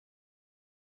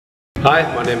Hi,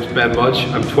 my name is Ben Mudge.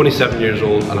 I'm 27 years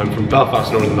old and I'm from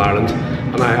Belfast, Northern Ireland,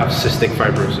 and I have cystic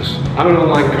fibrosis. I'm an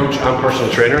online coach and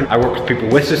personal trainer. I work with people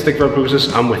with cystic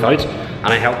fibrosis and without, and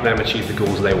I help them achieve the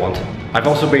goals they want. I've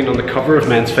also been on the cover of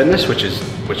Men's Fitness, which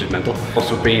is mental.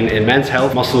 Also been in Men's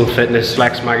Health, Muscle and Fitness,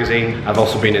 Flex magazine. I've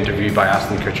also been interviewed by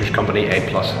Aston Kutcher's company, A+.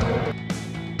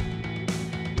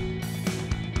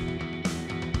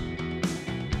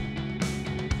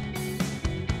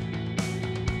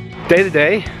 Day to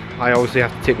day, I obviously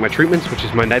have to take my treatments, which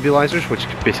is my nebulizers, which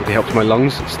basically helps my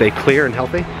lungs stay clear and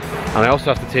healthy. And I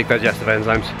also have to take digestive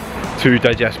enzymes to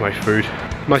digest my food.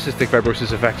 My cystic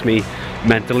fibrosis affects me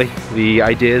mentally. The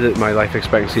idea that my life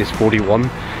expectancy is 41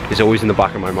 is always in the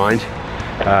back of my mind,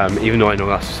 even though I know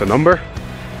that's just a number.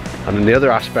 And then the other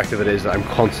aspect of it is that I'm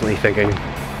constantly thinking,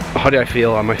 how do I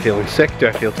feel? Am I feeling sick? Do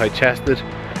I feel tight-chested?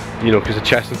 You know, because a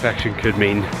chest infection could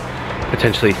mean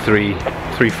potentially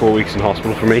 3-4 weeks in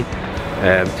hospital for me.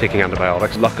 Taking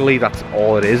antibiotics. Luckily, that's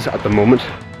all it is at the moment.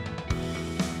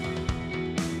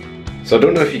 So I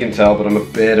don't know if you can tell, but I'm a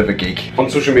bit of a geek. On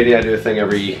social media, I do a thing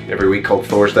every week called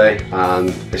Thor's Day, and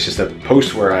it's just a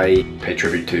post where I pay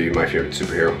tribute to my favourite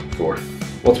superhero, Thor.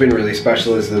 What's been really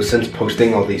special is though, since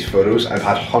posting all these photos, I've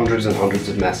had hundreds and hundreds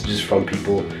of messages from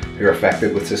people who are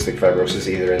affected with cystic fibrosis,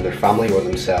 either in their family or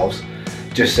themselves,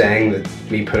 just saying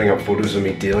that me putting up photos of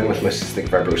me dealing with my cystic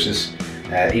fibrosis,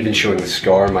 even showing the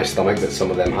scar on my stomach that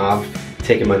some of them have,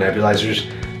 taking my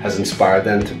nebulizers, has inspired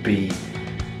them to be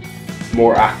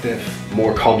more active,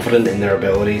 more confident in their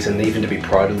abilities, and even to be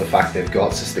proud of the fact they've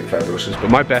got cystic fibrosis.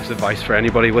 But my best advice for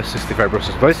anybody with cystic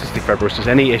fibrosis,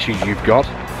 any issues you've got,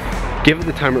 give it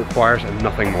the time it requires and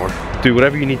nothing more. Do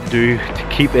whatever you need to do to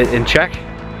keep it in check,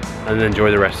 and then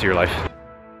enjoy the rest of your life.